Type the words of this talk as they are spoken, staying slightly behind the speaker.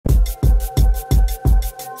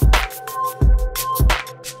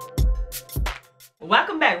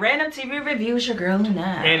Welcome back. Random TV Reviews, your girl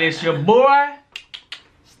Lynette. And it's your boy,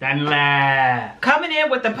 Stanley. Coming in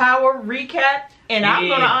with the power recap. And I'm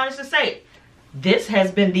going to honestly say, this has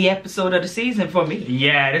been the episode of the season for me.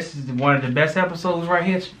 Yeah, this is one of the best episodes right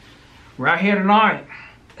here. Right here tonight.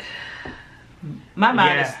 My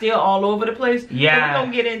mind is still all over the place. Yeah. But we're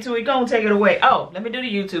going to get into it. Go and take it away. Oh, let me do the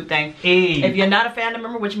YouTube thing. Hey. If you're not a family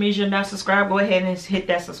member, which means you're not subscribed, go ahead and hit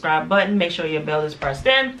that subscribe button. Make sure your bell is pressed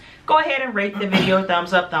in. Go ahead and rate the video.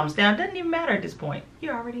 Thumbs up, thumbs down. Doesn't even matter at this point.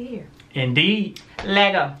 You're already here. Indeed.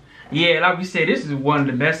 Lego. Yeah, like we said, this is one of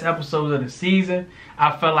the best episodes of the season.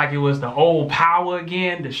 I felt like it was the old power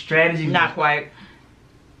again. The strategy. Not quite.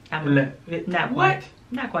 Not quite.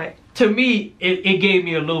 Not quite. To me, it gave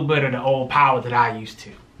me a little bit of the old power that I used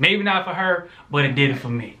to. Maybe not for her, but it did it for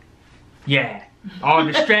me. Yeah. All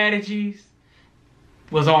the strategies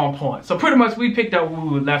was on point. So pretty much we picked up where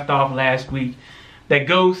we left off last week. That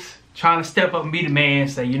Ghost trying to step up and be the man and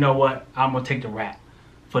say, you know what, I'm going to take the rap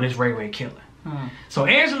for this 𝑬𝒎𝑒 killer. So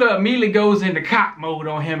Angela immediately goes into cop mode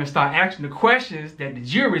on him and start asking the questions that the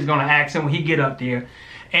jury is going to ask him when he get up there.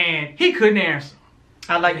 And he couldn't answer.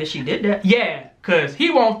 I like that she did that. Yeah, because he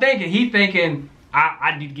won't thinking. He thinking,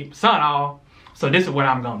 I need to get my son off, so this is what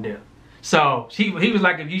I'm going to do. So he was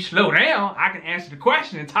like, if you slow down, I can answer the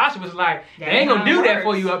question. And Tasha was like, they ain't going to do that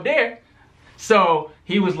for you up there. So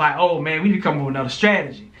he was like, oh man, we need to come up with another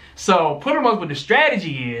strategy. So pretty much what the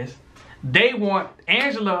strategy is, they want,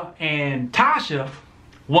 Angela and Tasha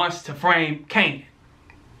wants to frame Kanan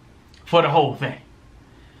for the whole thing.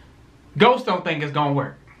 Ghost don't think it's gonna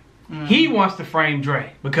work. He wants to frame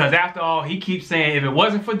Dre because after all, he keeps saying if it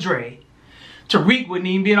wasn't for Dre, Tariq wouldn't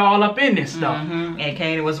even be all up in this stuff. And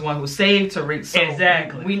Kanan was the one who saved Tariq. So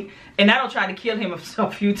exactly. And I don't try to kill him a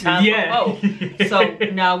few times before. So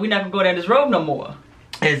now we're not gonna go down this road no more.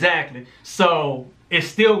 Exactly. So it's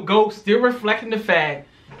still Ghost, still reflecting the fact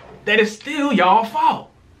that it's still y'all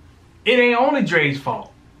fault. It ain't only Dre's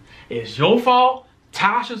fault. It's your fault,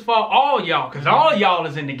 Tasha's fault, all y'all, because all y'all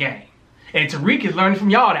is in the game. And Tariq is learning from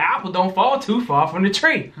y'all. The apple don't fall too far from the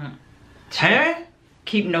tree. Huh?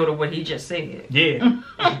 Keep note of what he just said. Yeah.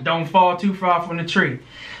 Don't fall too far from the tree.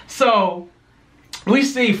 So we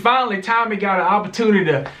see finally Tommy got an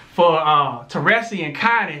opportunity for Teresi and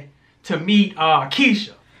Connie to meet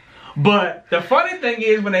Keisha. But the funny thing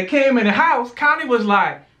is when they came in the house, Connie was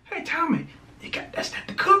like, hey Tommy, that's that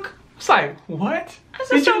the cook? It's like, what? I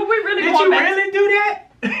said, so we really did you really do that?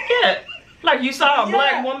 Yeah. Like you saw a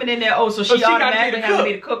black woman in there, so she automatically had to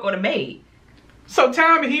be the cook or the maid. So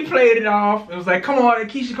Tommy, he played it off. It was like, come on,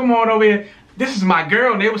 Keisha, come on over here. This is my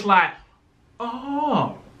girl. And they was like,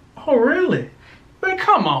 oh really? But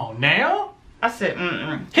come on now. I said,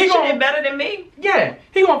 He did better than me? Yeah.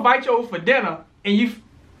 He gonna invite you over for dinner and you,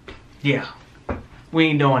 yeah. We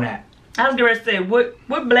ain't doing that. I was gonna say, what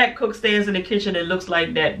black cook stays in the kitchen that looks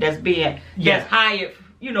like that? That's hired,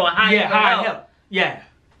 a hired help. Yeah.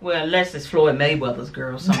 Well, unless it's Floyd Mayweather's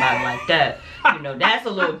girl, somebody like that. That's a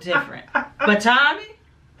little different. But Tommy,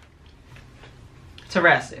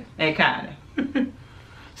 Teresi, and Connie.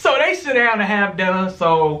 So they sit down and have dinner.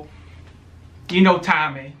 So,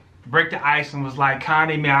 Tommy break the ice and was like,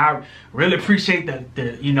 Connie, man, I really appreciate the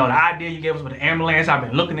idea you gave us with the ambulance. I've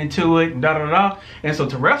been looking into it and da-da-da. And so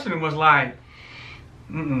Teresi was like,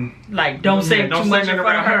 like, don't say too much in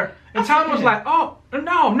front of her. And Tommy was like, oh,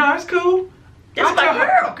 no, it's cool. That's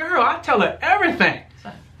my girl, I tell her everything.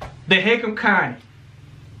 The heck I'm Connie.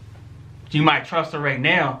 You might trust her right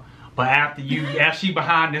now, but after she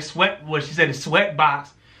behind this she said the sweat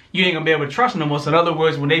box, you ain't gonna be able to trust her no more. So in other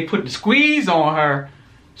words, when they put the squeeze on her,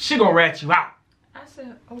 she gonna rat you out. I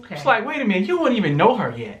said, okay. It's like, wait a minute, you don't even know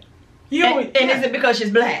her yet. And is it because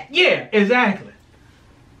she's black? Yeah, exactly.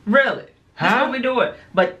 Really? That's what we do it.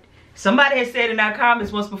 But somebody has said in our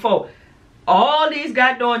comments once before, all these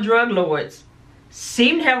goddamn drug lords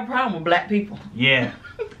seem to have a problem with black people. Yeah.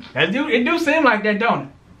 It do seem like that,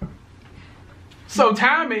 don't it? So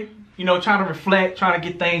Tommy, trying to reflect, trying to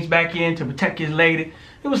get things back in to protect his lady.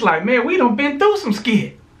 It was like, man, we done been through some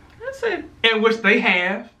skit. That's it. In which they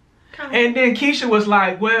have. And then Keisha was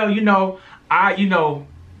like, well,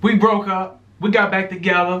 we broke up. We got back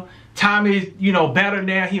together. Tommy's, better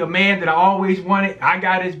now. He a man that I always wanted. I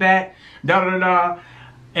got his back. Da-da-da-da.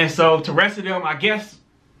 And so the rest of them, I guess,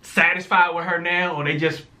 satisfied with her now, or they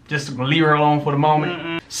just gonna leave her alone for the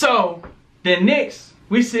moment. So then next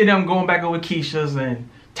we see them going back over Keisha's and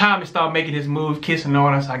Tommy started making his move, kissing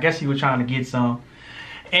on us. I guess he was trying to get some.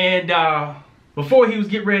 And before he was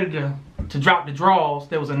getting ready to drop the draws,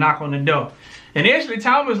 there was a knock on the door. And initially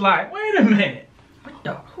Tommy was like, wait a minute,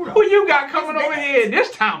 who you got coming over here this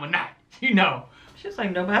time of night? She was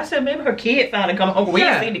like, no, but I said maybe her kid finally come home. We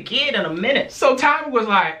ain't seen the kid in a minute. So Tommy was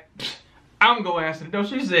like, I'm going to answer the door.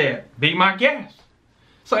 She said, be my guest.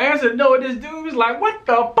 So I answered the door. This dude was like, what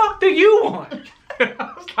the fuck do you want?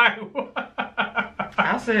 I was like, what?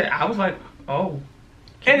 I was like, oh.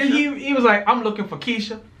 Keisha? And then he was like, I'm looking for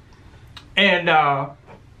Keisha. And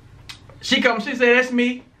she said, that's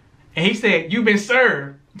me. And he said, you've been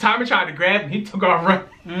served. Tommy tried to grab him. He took off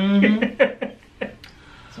running.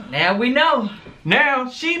 So now we know. Now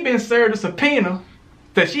she been served a subpoena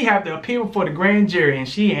that she have to appear before the grand jury, and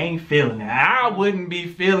she ain't feeling it. I wouldn't be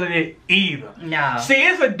feeling it either. No. See,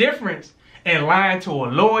 it's a difference in lying to a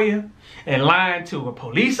lawyer and lying to a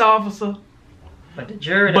police officer. But the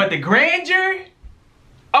jury. But the grand jury,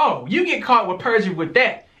 oh, you get caught with perjury with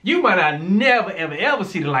that, you might not never, ever, ever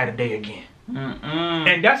see the light of day again.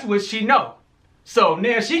 And that's what she know. So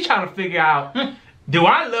now she trying to figure out, do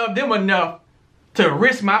I love them enough to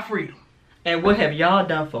risk my freedom? And what have y'all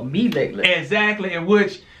done for me lately? Exactly, in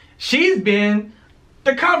which she's been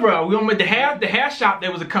the cover-up. We went with the hair shop.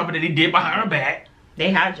 There was a company that he did behind her back.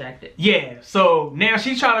 They hijacked it. Yeah, so now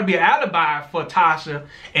she's trying to be an alibi for Tasha,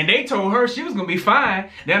 and they told her she was gonna be fine.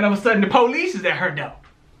 Then all of a sudden the police is at her door.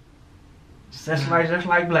 That's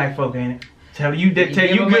like black folk, ain't it? Tell you that, tell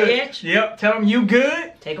you good. Yep, tell them you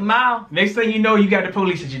good. Take them out. Next thing you know, you got the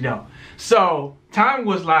police at your door. So Tommy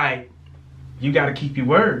was like, you got to keep your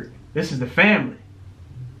word. This is the family.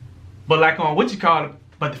 But like on what you call it,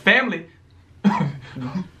 but the family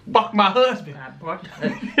bucked my husband. I brought the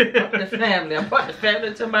family. I brought the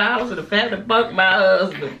family to my house and the family bucked my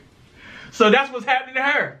husband. So that's what's happening to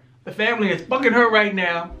her. The family is bucking her right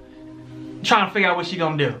now, trying to figure out what she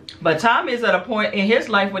gonna do. But Tommy is at a point in his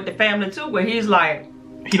life with the family too where he's like,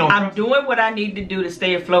 I'm doing what I need to do to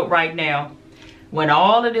stay afloat right now. When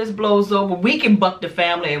all of this blows over, we can buck the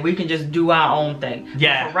family and we can just do our own thing.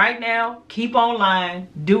 Yeah. But right now, keep online,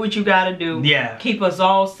 do what you gotta do. Yeah. Keep us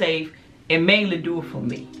all safe, and mainly do it for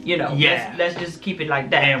me. You know. Yeah. Let's just keep it like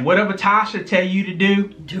that. And whatever Tasha tell you to do,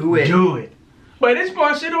 do it. Do it. But at this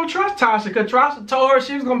point, she don't trust Tasha because Tasha told her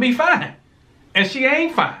she was gonna be fine, and she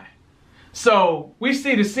ain't fine. So we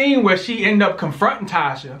see the scene where she ended up confronting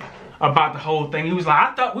Tasha about the whole thing. He was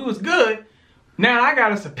like, I thought we was good. Now I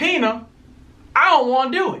got a subpoena. I don't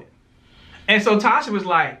want to do it. And so Tasha was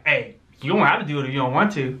like, hey, you don't have to do it if you don't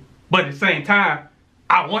want to. But at the same time,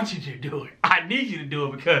 I want you to do it. I need you to do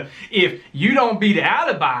it because if you don't be the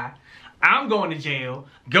alibi, I'm going to jail,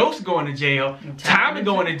 Ghost going to jail, Tommy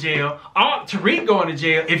going to jail, Tariq going to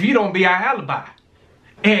jail if you don't be our alibi.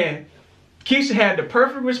 And Keisha had the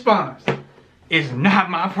perfect response. It's not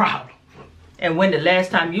my problem. And when the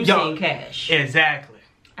last time you seen Cash? Exactly.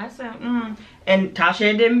 I said, And Tasha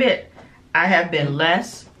had to admit, I have been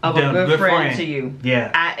less of a good friend to you.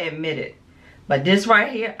 Yeah. I admit it. But this right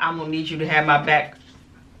here, I'm going to need you to have my back.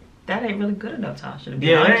 That ain't really good enough, Tasha, to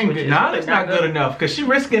be honest with you. No, it's not good enough because she's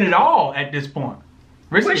risking it all at this point.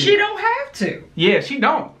 But she don't have to. Yeah, she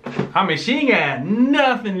don't. I mean, she ain't got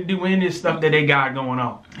nothing to do with any of this stuff that they got going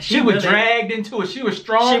on. She was dragged into it. She was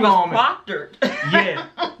strong. She was proctored. Yeah.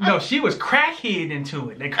 No, she was crackhead into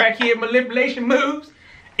it. The crackhead manipulation moves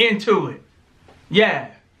into it.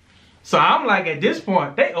 Yeah. So I'm like, at this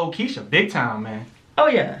point, they owe Keisha big time, man. Oh,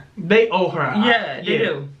 yeah. They owe her. Yeah, they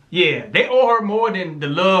do. Yeah, they owe her more than the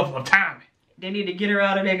love of Tommy. They need to get her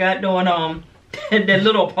out of there, that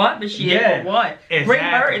little apartment she had for one. Exactly. Bring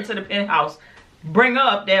her into the penthouse. Bring her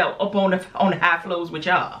up there, up on the high floors with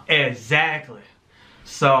y'all. Exactly.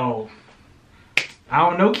 So, I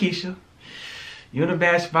don't know, Keisha. You're in a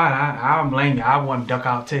bad spot. I don't blame you. I want to duck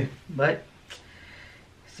out too. But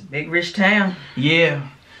it's a big rich town. Yeah.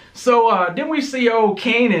 So then we see old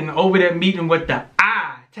Kanan over there meeting with the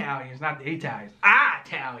Italians, not the Italians,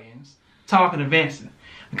 Italians, talking to Vincent.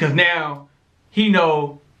 Because now he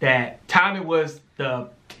know that Tommy was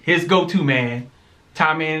his go-to man.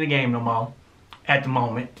 Tommy ain't in the game no more at the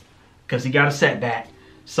moment because he got a setback.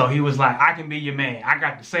 So he was like, I can be your man. I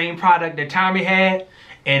got the same product that Tommy had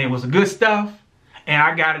and it was good stuff and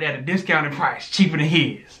I got it at a discounted price, cheaper than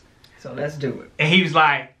his. So let's do it. And he was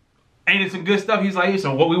like, ain't it some good stuff? He's like,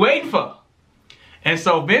 so what we waiting for? And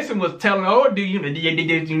so Vincent was telling the old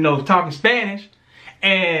dude, talking Spanish.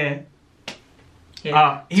 And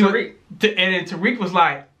Tariq. And then Tariq was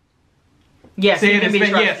like, say it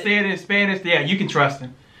in Spanish. Yeah, you can trust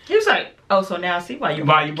him. He was like, oh, so now I see why you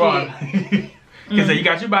brought him. He said, you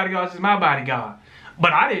got your bodyguard, this is my bodyguard.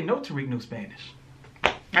 But I didn't know Tariq knew Spanish.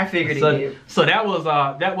 I figured he did. So that was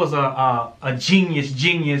a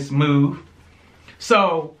genius move.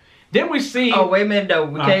 So then we see. Oh, wait a minute though.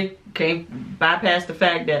 We can't bypass the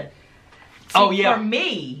fact that. For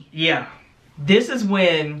me. Yeah. This is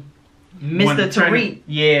when Mr. Tariq.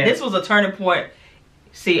 Yeah. This was a turning point.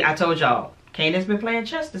 See, I told y'all, Kanan's been playing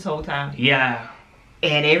chess this whole time. Yeah.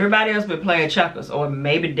 And everybody else been playing checkers. Or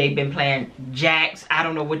maybe they've been playing jacks. I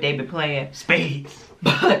don't know what they've been playing. Spades.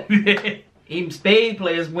 But even spade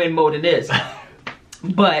players win more than this.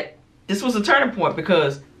 But this was a turning point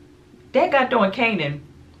because they got throwing Kanan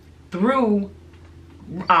threw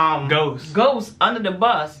Ghost under the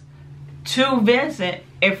bus to Vincent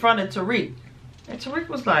in front of Tariq. And Tariq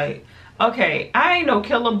was like, okay, I ain't no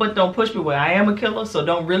killer, but don't push me where I am a killer, so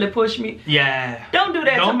don't really push me. Yeah. Don't do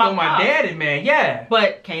that to my daddy, man. Yeah.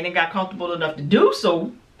 But Kanan got comfortable enough to do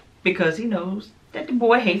so because he knows that the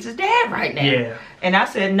boy hates his dad right now. Yeah. And I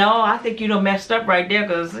said, no, I think you done messed up right there,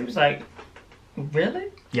 because he was like, really?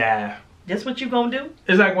 Yeah. That's what you gonna do?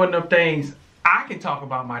 It's like one of them things, I can talk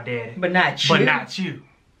about my daddy. But not you. But not you.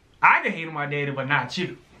 I can hate on my daddy, but not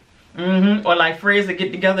you. Or like friends that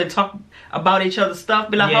get together and talk about each other's stuff.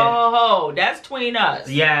 Be like, ho, that's between us.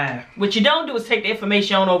 Yeah. What you don't do is take the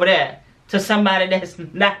information on over there to somebody that's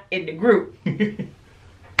not in the group.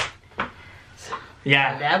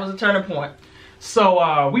 Yeah. That was a turning point.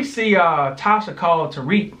 So we see Tasha called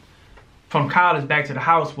Tariq from college back to the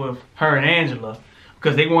house with her and Angela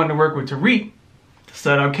because they wanted to work with Tariq to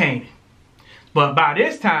set up Kanan. But by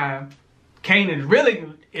this time, Kanan really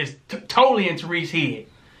is totally in Tariq's head.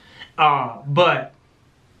 But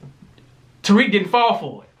Tariq didn't fall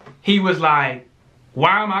for it. He was like,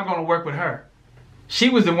 why am I going to work with her? She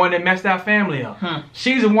was the one that messed our family up.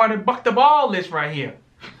 She's the one that bucked the ball list right here.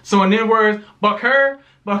 So in other words, buck her,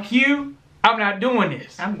 buck you, I'm not doing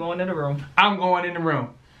this. I'm going in the room. I'm going in the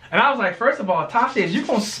room. And I was like, first of all, Tasha, is you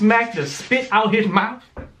going to smack the spit out his mouth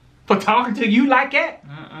for talking to you like that?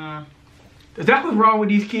 That's what's wrong with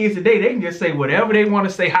these kids today. They can just say whatever they want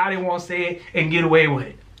to say, how they want to say it, and get away with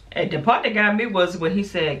it. And the part that got me was when he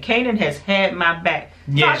said, Kanan has had my back.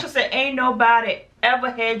 Yeah. Tasha said, ain't nobody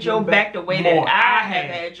ever had your back the way that I have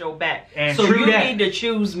had your back. And so you need to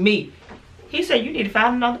choose me. He said, you need to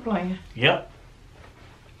find another plan. Yep.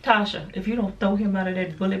 Tasha, if you don't throw him out of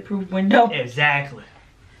that bulletproof window. Exactly.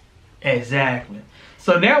 Exactly.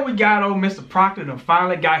 So now we got old Mr. Proctor and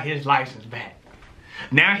finally got his license back.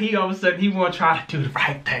 Now he all of a sudden he want to try to do the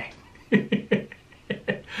right thing.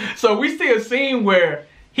 So we see a scene where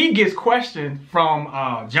he gets questioned from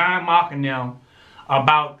John Mock and them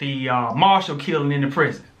about the Marshall killing in the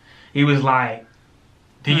prison. He was like,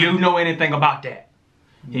 do you know anything about that?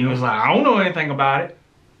 He was like, I don't know anything about it.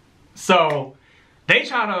 So they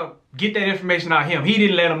try to get that information out of him. He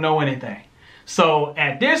didn't let them know anything. So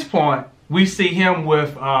at this point, we see him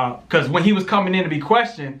with, because when he was coming in to be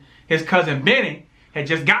questioned, his cousin Benny had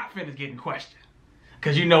just got finished getting questioned.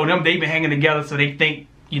 Because you know them, they've been hanging together, so they think,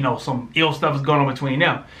 you know, some ill stuff is going on between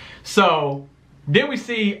them. So then we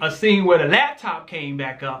see a scene where the laptop came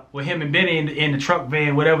back up with him and Benny in the truck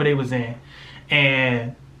van, whatever they was in.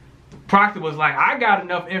 And Proctor was like, I got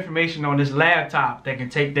enough information on this laptop that can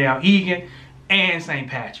take down Egan and St.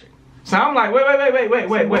 Patrick. So I'm like,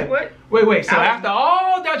 wait. So after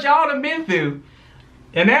all that y'all done been through,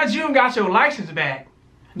 and now you got your license back,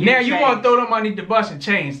 now you want to throw them underneath the bus and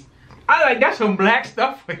change. I like, that's some black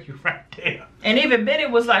stuff for you right there. And even Benny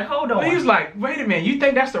was like, hold on. He was like, wait a minute, you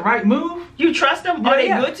think that's the right move? You trust them? Are they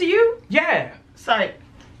good to you? Yeah. It's like,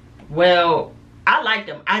 well, I like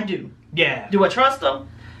them. I do. Yeah. Do I trust them?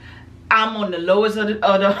 I'm on the lowest of the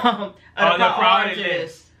priority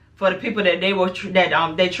list for the people that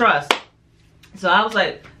they trust. So I was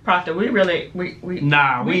like, Proctor, we have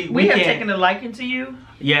taken a liking to you.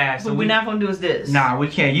 Yeah. So what we're not gonna do is this. Nah, we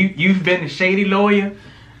can't. You've been a shady lawyer.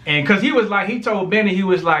 And cause he told Benny, he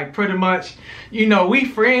was like, pretty much, you know, we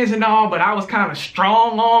friends and all, but I was kind of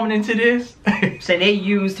strong-arming into this. So they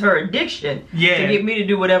used her addiction to get me to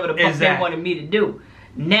do whatever the fuck they wanted me to do.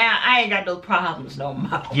 Now I ain't got those problems no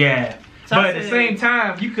more. Yeah. So but at the same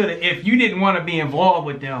time, you could have, if you didn't want to be involved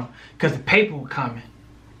with them, cause the paper was coming,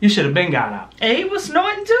 you should have been got out. And he was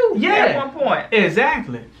snorting too. Yeah. At one point.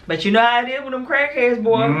 Exactly. But you know how it is with them crackheads,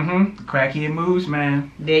 boy. Crackhead moves,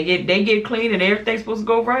 man. They get clean and everything's supposed to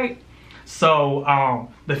go right. So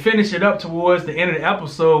to finish it up towards the end of the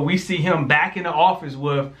episode, we see him back in the office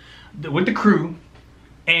with the crew,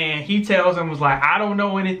 and he tells them, was like, I don't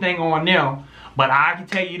know anything on them, but I can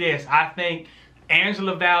tell you this, I think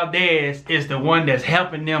Angela Valdez is the one that's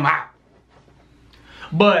helping them out.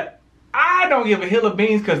 But I don't give a hill of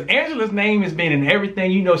beans because Angela's name has been in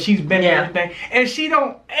everything. You know, she's been in everything. And she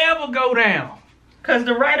don't ever go down. Because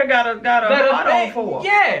the writer got a hot on for her.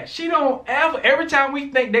 Yeah, she don't ever. Every time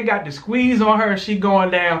we think they got the squeeze on her and she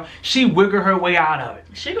going down, she wiggle her way out of it.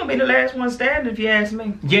 She gonna be the last one standing if you ask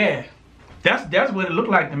me. Yeah, that's what it looked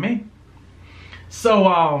like to me.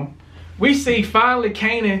 So we see finally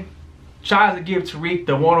Kanan tries to give Tariq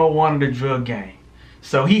the 101 of the drug game.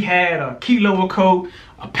 So he had a kilo of coke,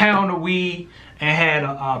 a pound of weed, and had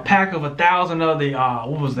a pack of 1,000 of the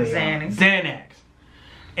what was they? Xanax.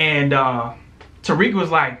 And Tariq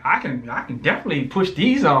was like, I can definitely push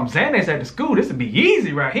these Xanax at the school. This would be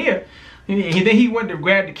easy right here. And then he went to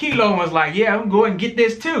grab the kilo and was like, yeah, I'm going to get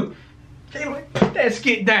this too. They like, put that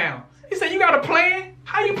skit down. He said, you got a plan?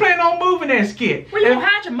 How you plan on moving that skit? Where you gonna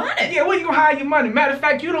hide your money? Yeah, where you gonna hide your money? Matter of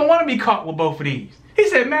fact, you don't want to be caught with both of these. He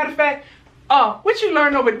said, matter of fact, what you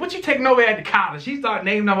learned over, what you taking over at the college? He started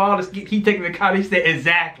naming up all the skit he taking to college. He said,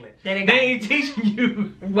 exactly. They ain't teaching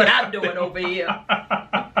you what I'm doing over here.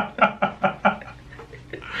 I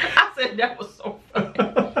said that was so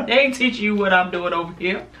funny. They ain't teaching you what I'm doing over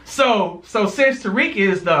here. So since Tariq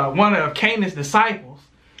is one of Kanan's disciples,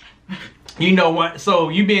 you know what? So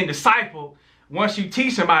you being discipled, once you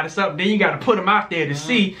teach somebody something, then you got to put them out there to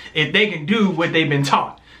see if they can do what they've been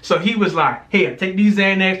taught. So he was like, here, take these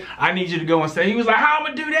Xanax. I need you to go and sell. He was like, how am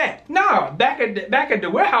I gonna do that? No, back at the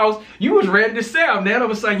warehouse, you was ready to sell. Now all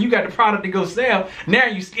of a sudden you got the product to go sell. Now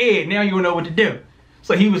you scared. Now you don't know what to do.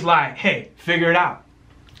 So he was like, hey, figure it out.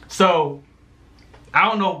 So I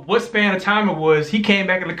don't know what span of time it was. He came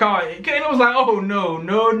back in the car. Kanan was like, oh,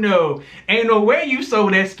 no. Ain't no way you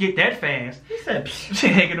sold that skit that fast. He said,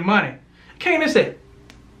 heck of the money. Kanan said,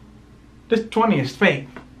 this 20 is fake.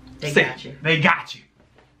 They got you. They got you.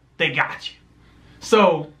 They got you.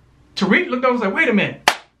 So Tariq looked over and was like, wait a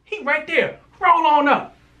minute. He right there. Roll on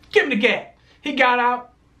up. Give him the gap. He got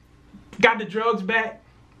out, got the drugs back.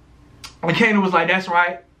 And Kanan was like, that's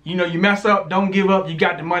right. You know, you mess up, don't give up. You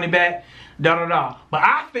got the money back. Da-da-da. But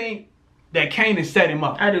I think that Kanan set him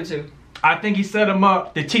up. I do too. I think he set him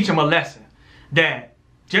up to teach him a lesson. That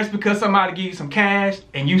just because somebody give you some cash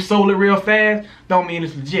and you sold it real fast, don't mean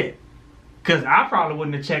it's legit. Cause I probably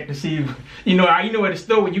wouldn't have checked to see if, you know at the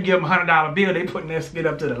store when you give them $100 bill, they putting that skit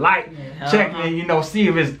up to the light, check and see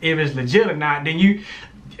if it's legit or not. Then you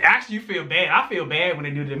feel bad. I feel bad when they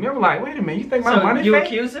do that. I'm like, wait a minute, you think my money you fake?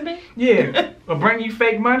 accusing me? Yeah, or bring you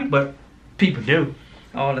fake money, but people do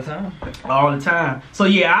all the time. All the time. So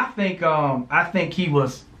yeah, I think he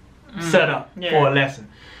was set up for a lesson.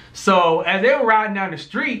 So as they were riding down the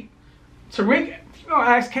street, Tariq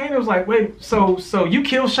asked Kanan, was like, wait, so you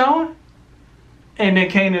killed Sean? And then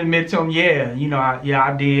Kanan admitted to him, yeah,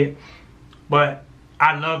 I did. But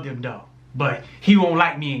I loved him though. But he won't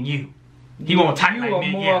like me and you. He won't type like me.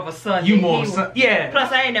 You more of a son. You more of a son. Yeah.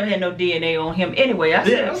 Plus, I ain't never had no DNA on him anyway. I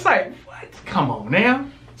said, it's like, what? Come on now.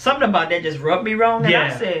 Something about that just rubbed me wrong. And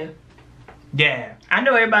I said, yeah. I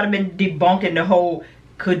know everybody been debunking the whole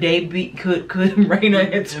could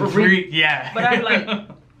Raina and Tariq. Yeah. But I'm like,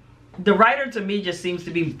 the writer to me just seems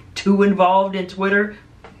to be too involved in Twitter,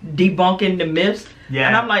 debunking the myths. Yeah.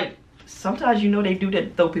 And I'm like, sometimes they do that to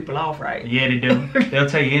throw people off, right? Yeah, they do. They'll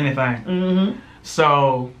tell you anything.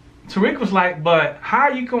 So Tariq was like, but how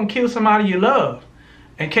are you gonna kill somebody you love?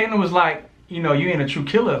 And Kanan was like, you ain't a true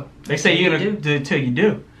killer. They say you ain't until you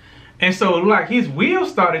do. And so like his wheels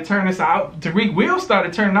started turning. So Tariq's wheels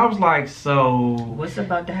started turning. I was like, so what's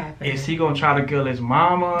about to happen? Is he gonna try to kill his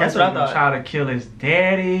mama? That's what I thought. Try to kill his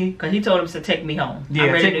daddy? Cause he told him to take me home. Yeah,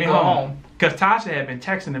 I'm ready to go home. Cause Tasha had been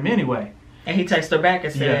texting him anyway. And he texted her back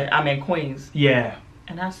and said, I'm in Queens. Yeah.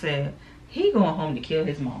 And I said, he going home to kill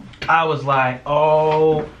his mom. I was like,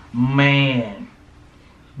 oh man.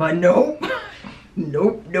 But nope.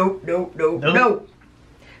 Nope.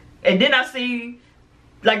 And then I see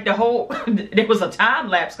like the whole, there was a time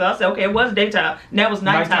lapse. Cause I said, okay, it was daytime. Now it was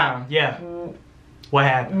nighttime. Yeah. What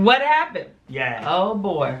happened? What happened? Yeah. Oh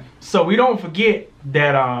boy. So we don't forget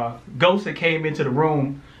that Ghost had came into the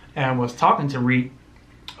room and was talking to Reek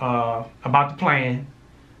about the plan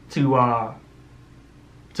to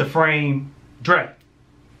frame Dre.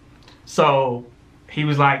 So he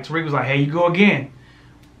was like, Tariq was like, hey, you go again.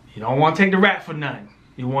 You don't want to take the rap for nothing.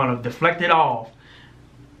 You want to deflect it off.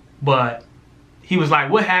 But he was like,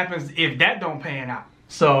 what happens if that don't pan out?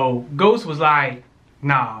 So Ghost was like,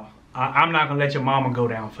 nah, I'm not gonna let your mama go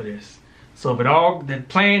down for this. So if the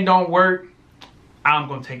plan don't work, I'm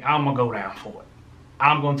gonna go down for it.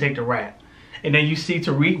 I'm gonna take the rap. And then you see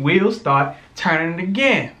Tariq wheels start turning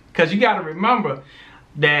again. Because you got to remember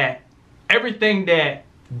that everything that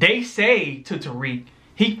they say to Tariq,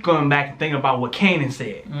 he going back and thinking about what Kanan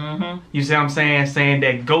said. You see what I'm saying? Saying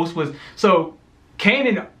that Ghost was... So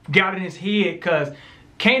Kanan got in his head because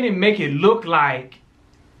Kanan make it look like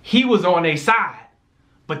he was on their side,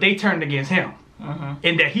 but they turned against him.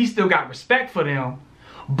 And that he still got respect for them,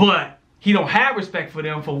 but he don't have respect for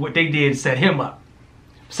them for what they did to set him up.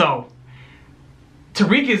 So...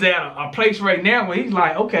 Tariq is at a place right now where he's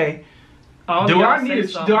like, okay, Do I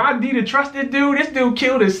need to trust this dude? This dude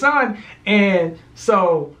killed his son, and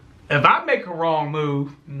so if I make a wrong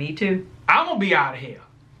move, me too, I'm gonna be out of here.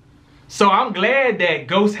 So I'm glad that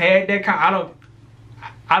Ghost had that kind.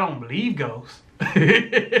 I don't believe Ghost,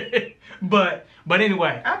 but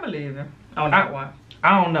anyway, I believe him on that one.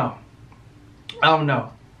 I don't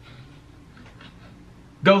know.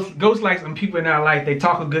 Ghost like some people in our life. They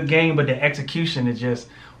talk a good game, but their execution is just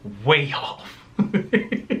way off.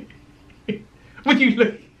 What you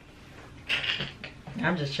look?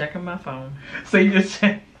 I'm just checking my phone. So you just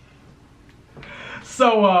check.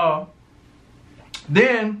 So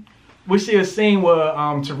then we see a scene where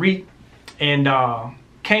Tariq and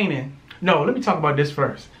Kanan. No, let me talk about this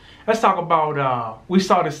first. Let's talk about we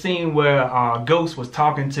saw the scene where Ghost was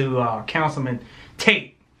talking to Councilman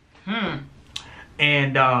Tate.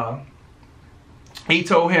 And he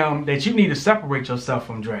told him that you need to separate yourself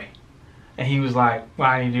from Dre. And he was like,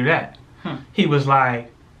 why didn't you do that? He was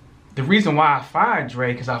like, the reason why I fired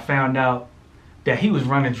Dre because I found out that he was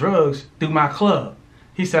running drugs through my club.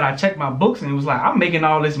 He said, I checked my books and he was like, I'm making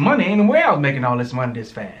all this money. Ain't no way I was making all this money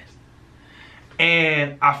this fast.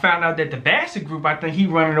 And I found out that the Bassett group, I think he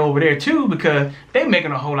running over there too because they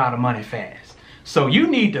making a whole lot of money fast. So you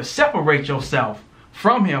need to separate yourself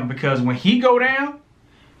from him because when he go down,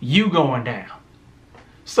 you going down.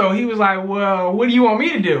 So he was like, well, what do you want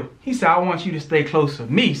me to do? He said, I want you to stay close with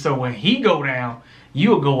me. So when he go down,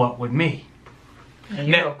 you'll go up with me. And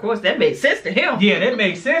now, of course, that made sense to him. Yeah, that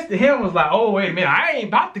makes sense to him. Was like, oh, wait a minute, I ain't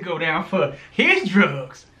about to go down for his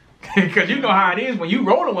drugs. Because you know how it is when you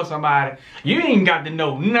rolling with somebody, you ain't got to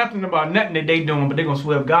know nothing about nothing that they doing, but they going to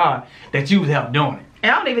swear to God that you helped doing it.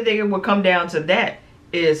 And I don't even think it would come down to that.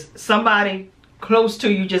 Is somebody close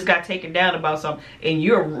to you just got taken down about something and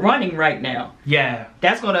you're running right now. Yeah.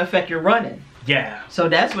 That's going to affect your running. Yeah. So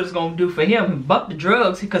that's what it's going to do for him. Buck the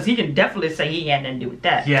drugs because he can definitely say he had nothing to do with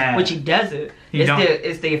that. Yeah. Which he doesn't.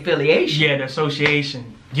 It's the affiliation. Yeah, the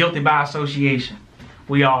association. Guilty by association.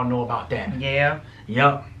 We all know about that. Yeah.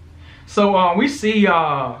 Yep. So we see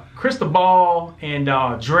Cristobal and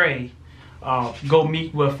Dre go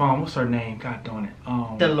meet with, what's her name? God darn it.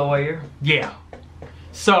 The lawyer. Yeah.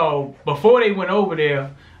 So before they went over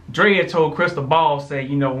there, Dre had told Cristobal, say,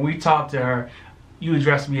 you know, when we talked to her, you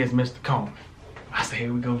address me as Mr. Coleman. I said,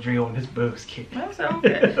 here we go, Dre on this buzz kick. I said,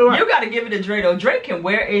 okay. You got to give it to Dre, though. Dre can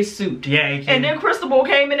wear a suit. Yeah, he can. And then Cristobal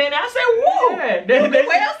came in and I said, whoa, yeah, they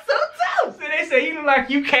wear a suit too. So they say, he look like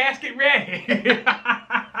you casket ready.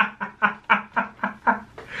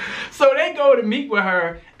 So they go to meet with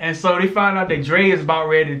her, and so they find out that Dre is about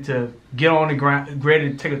ready to get on the ground,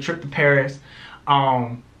 ready to take a trip to Paris.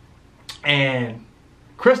 And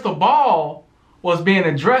Cristobal was being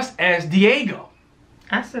addressed as Diego.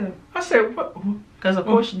 I said, what? Because of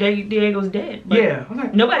course Diego's dead. Yeah. I was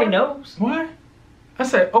like, nobody knows. What? I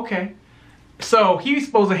said, okay. So he's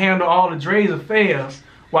supposed to handle all the Dre's affairs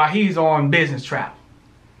while he's on business travel.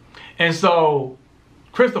 And so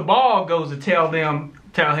Cristobal goes to tell him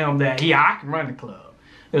that, yeah, I can run the club.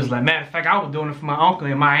 It was like, matter of fact, I was doing it for my uncle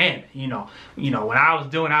in Miami. You know, when I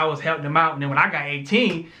was helping him out, and then when I got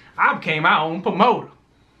 18, I became my own promoter.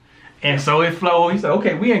 And so it flowed. He said,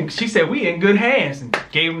 okay, she said, we in good hands, and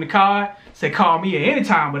gave him the card, said, call me at any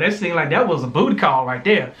time. But that seemed like that was a booty call right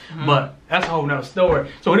there. But that's a whole nother story.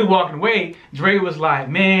 So when he walking away, Dre was like,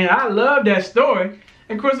 man, I love that story.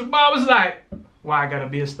 And Cristobal was like, why I gotta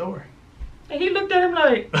be a story? And he looked at him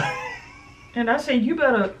like, and I said, you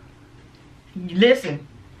better listen.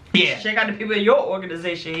 Yeah. Check out the people in your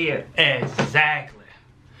organization here. Exactly.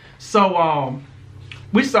 So,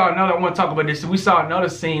 we saw another, I want to talk about this. We saw another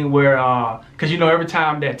scene where, because you know, every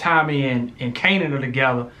time that Tommy and Kanan are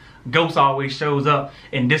together, Ghost always shows up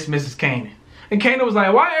and dismisses Kanan. And Kanan was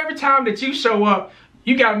like, why every time that you show up,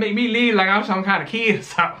 you got to make me leave like I'm some kind of kid or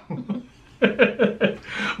something?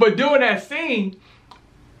 But during that scene,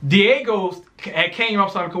 Diego came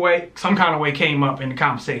up some kind of way came up in the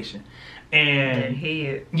conversation. And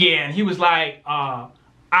yeah, and he was like, I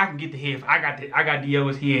can get the head. I got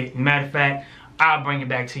Diego's head. Matter of fact, I'll bring it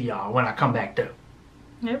back to y'all when I come back though.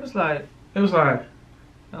 It was like,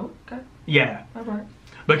 okay. Yeah. All right.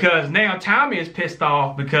 Because now Tommy is pissed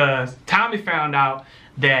off because Tommy found out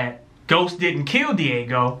that Ghost didn't kill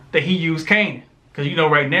Diego, that he used Kanan. Because you know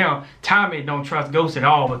right now, Tommy don't trust Ghost at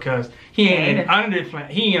all because he ain't under the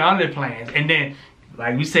plans. And then,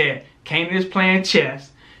 like we said, Kanan is playing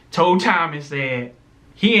chess. Told Tommy, said,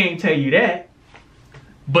 he ain't tell you that.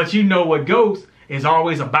 But you know what Ghost is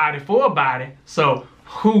always a body for a body. So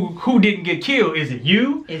who didn't get killed? Is it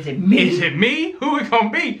you? Is it me? Is it me? Who it gonna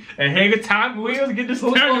be? And hang a time wheels get the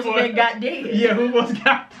story. Who was supposed to be got dead? Yeah, who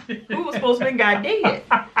was supposed to be got dead?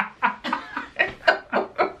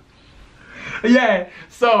 Yeah,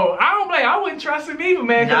 so I wouldn't trust him either,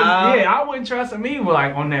 man. Nah. Yeah, I wouldn't trust him either,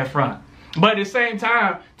 like on that front. But at the same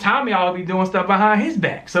time, Tommy always be doing stuff behind his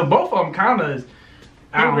back. So both of them kind of is,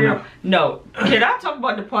 I don't know. No, can I talk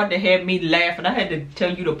about the part that had me laughing? I had to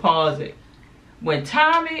tell you to pause it. When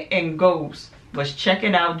Tommy and Ghost was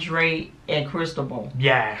checking out Dre and Cristobal.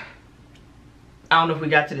 Yeah. I don't know if we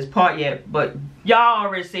got to this part yet, but y'all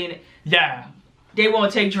already seen it. Yeah. They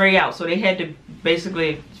want to take Dre out, so they had to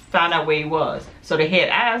basically find out where he was. So they had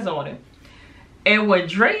eyes on him. And when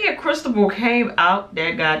Dre and Cristobal came out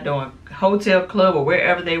that goddamn hotel club or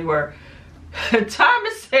wherever they were,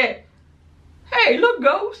 Tommy said, "Hey, look,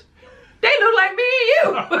 Ghost, they look like me and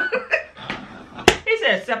you." He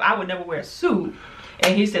said, "Except I would never wear a suit."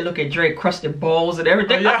 And he said, "Look at Dre, crusted balls and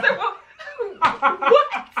everything." Yeah. I said, "What?"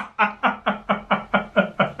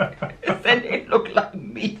 He said, "They look like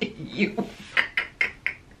me and you."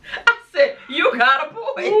 I said, "You got a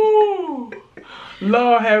point." Ooh,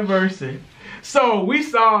 Lord have mercy. So we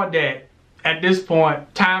saw that at this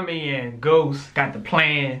point, Tommy and Ghost got the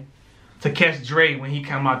plan to catch Dre when he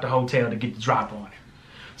come out the hotel to get the drop on him.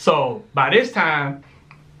 So by this time,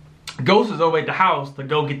 Ghost is over at the house to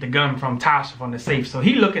go get the gun from Tasha from the safe. So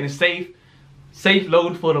he look in the safe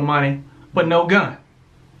loaded full of money, but no gun.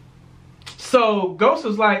 So Ghost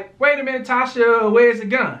was like, "Wait a minute, Tasha, where's the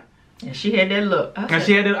gun?" And she had that look. I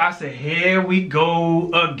said, "Here we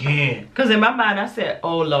go again." Because in my mind, I said,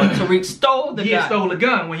 "Oh Lord, Tariq stole the gun." He stole the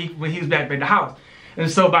gun when he was back at the house. And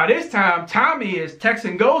so by this time, Tommy is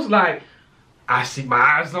texting Ghost like, "I see my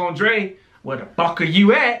eyes on Dre. Where the fuck are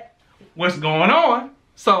you at? What's going on?"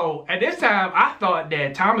 So at this time, I thought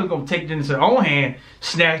that Tommy was going to take it into his own hand,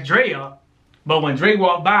 snatch Dre up. But when Dre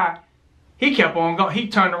walked by, he kept on going. He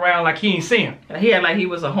turned around like he ain't see him. He had like he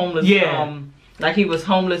was a homeless, Yeah. like he was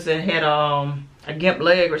homeless and had a gimp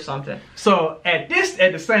leg or something. So at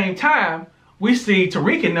the same time, we see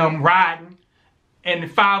Tariq and them riding, and the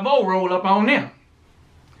 5-0 roll up on them.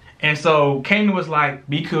 And so Kanan was like,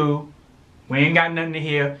 "Be cool. We ain't got nothing to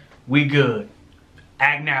hear. We good.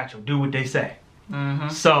 Act natural. Do what they say." Mm-hmm.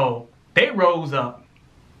 So they rose up,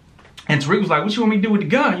 and Tariq was like, "What you want me to do with the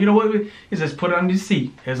gun?" You know what? He says, "Put it under the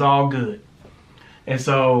seat. It's all good." And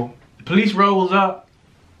so the police rolls up,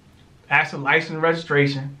 asked for license and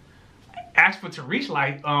registration, asked for Tariq's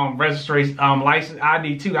registration, license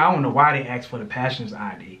ID too. I don't know why they asked for the passenger's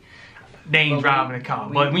ID. They ain't driving the car.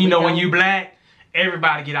 But when you black,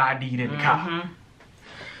 everybody get ID'd in the car.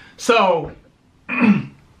 So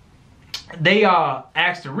they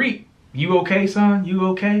asked Tariq, "You okay, son? You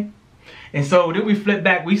okay?" And so then we flip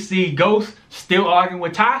back, we see Ghost still arguing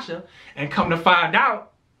with Tasha, and come to find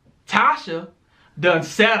out, Tasha done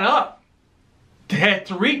set up, had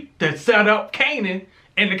Tariq that set up Kanan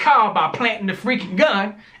in the car by planting the freaking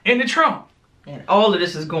gun in the trunk. And all of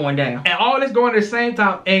this is going down. And all this going at the same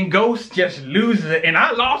time, and Ghost just loses it, and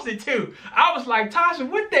I lost it too. I was like, "Tasha,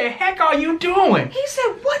 what the heck are you doing?" He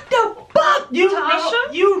said, "What the fuck,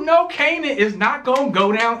 Tasha?" You know Kanan is not gonna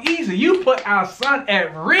go down easy. You put our son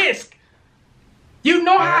at risk. You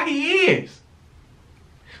know how he is.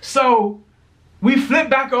 So we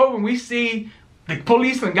flip back over and we see the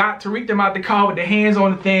police and got Tariq them out the car with their hands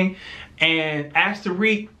on the thing and asked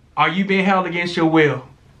Tariq, "Are you being held against your will?"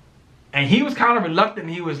 And he was kind of reluctant.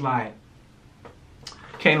 He was like,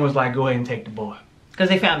 Kanan was like, "Go ahead and take the boy." Because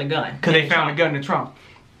they found the gun. Because they found the gun in the trunk.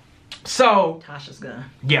 So Tasha's gun.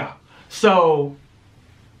 yeah. So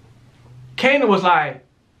Kanan was like,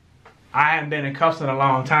 "I haven't been in cuffs in a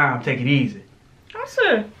long time. Take it easy." I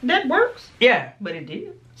said, "That works." Yeah. But it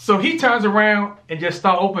did. So he turns around and just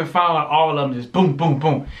start opening fire on all of them, just boom, boom,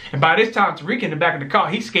 boom. And by this time, Tariq in the back of the car,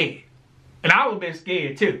 he's scared. And I would have been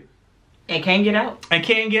scared too. And can't get out. And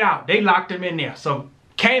can't get out. They locked him in there. So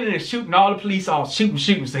Kanan is shooting all the police off,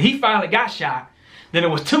 shooting. So he finally got shot. Then there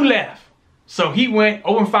was 2 left. So he went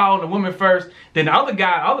open fire on the woman first. Then the other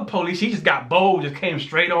guy, other police, he just got bold, just came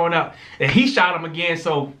straight on up. And he shot him again.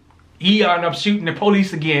 So he ended up shooting the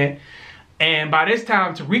police again. And by this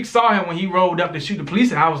time, Tariq saw him when he rolled up to shoot the police,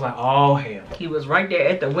 and I was like, "Oh, hell." He was right there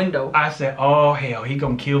at the window. I said, "Oh, hell, he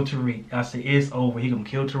gonna kill Tariq." I said, "It's over, he gonna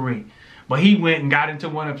kill Tariq." But he went and got into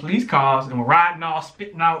one of the police cars and was riding off,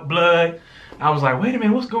 spitting out blood. I was like, "Wait a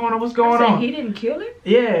minute, what's going on? What's going on?" He didn't kill him?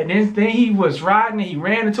 Yeah, and then he was riding and he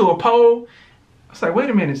ran into a pole. I was like, "Wait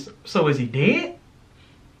a minute, so is he dead?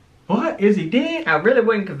 What? Is he dead?" I really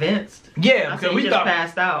wasn't convinced. Yeah, because we thought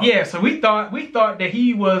passed out. Yeah, so we thought that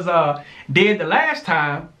he was dead the last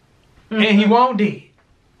time, and he won't dead.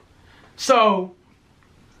 So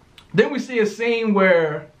then we see a scene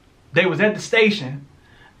where they was at the station,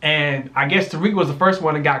 and I guess Tariq was the first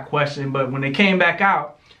one that got questioned. But when they came back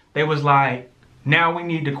out, they was like, now we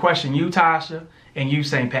need to question you, Tasha, and you,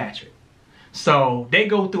 St. Patrick. So they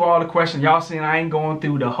go through all the questions. Y'all seen I ain't going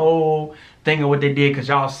through the whole thing of what they did because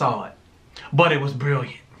y'all saw it. But it was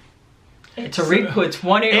brilliant. And Tariq put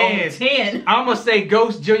 20 on 10. I'm going to say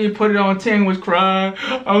Ghost Jr. put it on 10, was crying.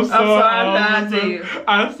 I'm sorry, I'm lying to you.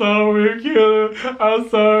 I'm sorry, killer. I'm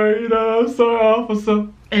sorry, I'm sorry, officer.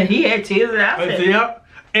 And he had tears in his eyes. Yep.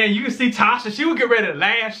 And you can see Tasha, she would get ready to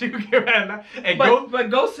laugh. She would get ready to laugh. And but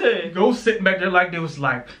Ghost said, Ghost sitting back there like this was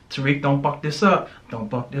like, Tariq, don't buck this up. Don't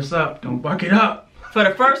buck this up. Don't buck it up. For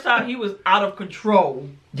the first time, he was out of control.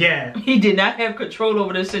 Yeah. He did not have control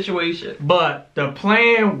over this situation. But the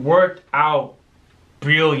plan worked out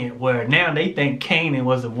brilliant where now they think Kanan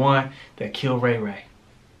was the one that killed Ray Ray.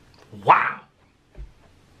 Wow.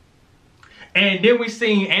 And then we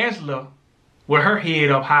seen Angela with her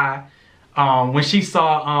head up high when she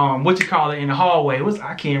saw in the hallway.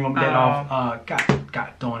 I can't remember that off. God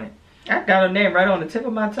darn it. I got her name right on the tip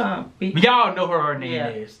of my tongue. Y'all know her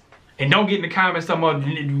name is. And don't get in the comments some of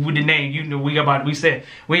with the name. You know we said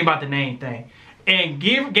we ain't about the name thing. And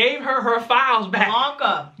gave her files back.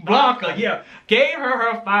 Blanca, yeah. Gave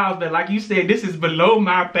her files back. Like you said, this is below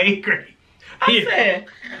my pay grade. I said,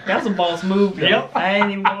 that's a boss move, though. Yep. I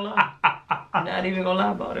ain't even gonna lie. Not even gonna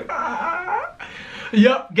lie about it.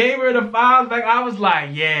 Yep, gave her the files back. I was like,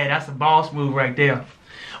 yeah, that's a boss move right there.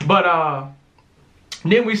 But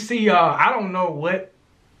then we see I don't know what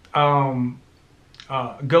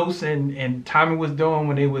Ghost and Tommy was doing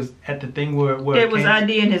when they was at the thing where it was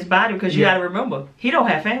IDing his body, because you gotta remember, he don't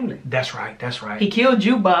have family. That's right, that's right. He killed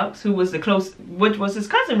Jukebox, who was which was his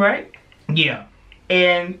cousin, right? Yeah.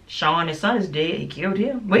 And Sean, his son, is dead. He killed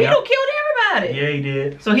him. But he don't killed everybody. Yeah, he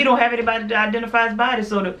did. So he don't have anybody to identify his body.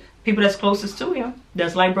 So the people that's closest to him,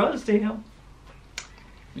 that's like brothers to him,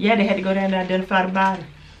 yeah, they had to go down and identify the body.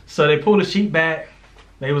 So they pulled the sheet back.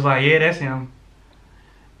 They was like, yeah, that's him.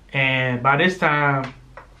 And by this time,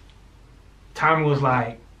 Tommy was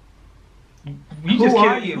like, Who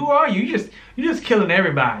are you? You just killing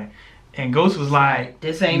everybody. And Ghost was like,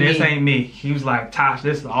 This ain't me. He was like, Tasha,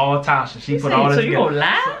 this is all Tasha. She put all this together. So you gonna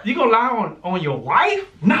lie? You gonna lie on your wife?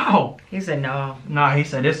 No. He said no. No, he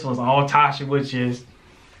said this was all Tasha, which is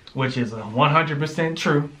 100%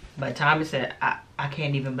 true. But Tommy said, I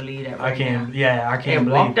can't even believe that right now. I can't and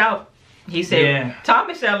believe. Walked out. He said,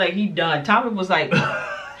 Tommy sounded like he done. Tommy was like,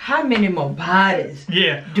 how many more bodies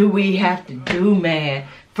do we have to do, man?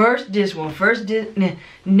 First this one, first this,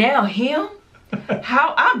 now him?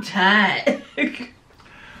 How? I'm tired.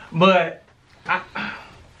 But I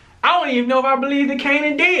don't even know if I believe that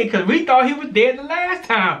Kanan dead, because we thought he was dead the last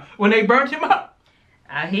time when they burnt him up.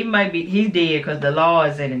 He might be, he's dead because the law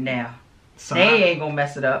is in it now. So they ain't gonna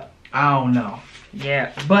mess it up. I don't know.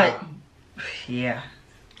 Yeah, but yeah.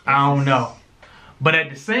 I don't know. But at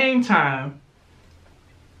the same time,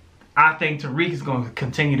 I think Tariq is going to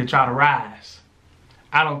continue to try to rise.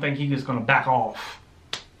 I don't think he's just going to back off.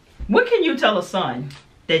 What can you tell a son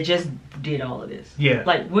that just did all of this? Yeah.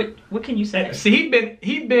 Like, what can you say? See,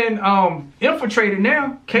 he been infiltrated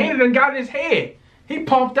now. Kanan done got in his head. He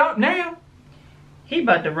pumped up now. He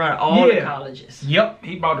about to run all the colleges. Yep,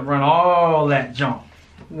 he about to run all that junk.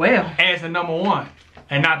 Well. As the #1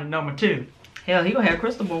 and not the #2. Hell, he gonna have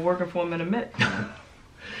Crystal Ball working for him in a minute.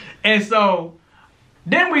 And so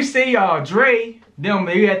then we see Dre, them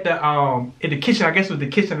maybe at the kitchen, I guess it was the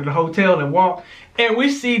kitchen of the hotel, and walk, and we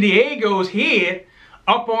see Diego's head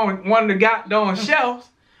up on one of the goddamn shelves,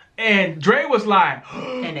 and Dre was like,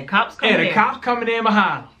 and the cops coming in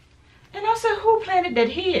behind him. And I said, who planted that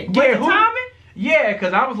head? Yeah, Tommy? Yeah,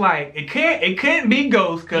 because I was like, it couldn't be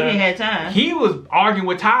Ghost, because he didn't have time. He was arguing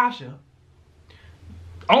with Tasha.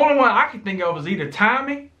 Only one I could think of was either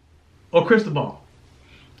Tommy or Cristobal.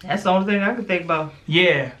 That's the only thing I could think about.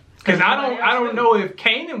 Yeah, because I don't know if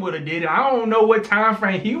Kanan would have did it. I don't know what time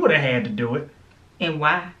frame he would have had to do it. And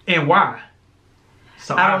why?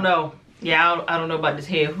 So I don't know. Yeah, I don't know about this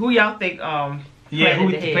head. Who y'all think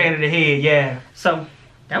planted the head? Yeah. So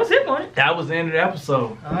that was it, wasn't it? That was the end of the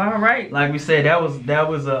episode. All right. Like we said, that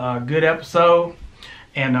was a good episode.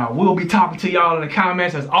 And we'll be talking to y'all in the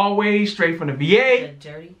comments as always, straight from the VA. The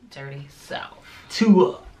dirty, dirty South.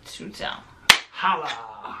 To town. Holla.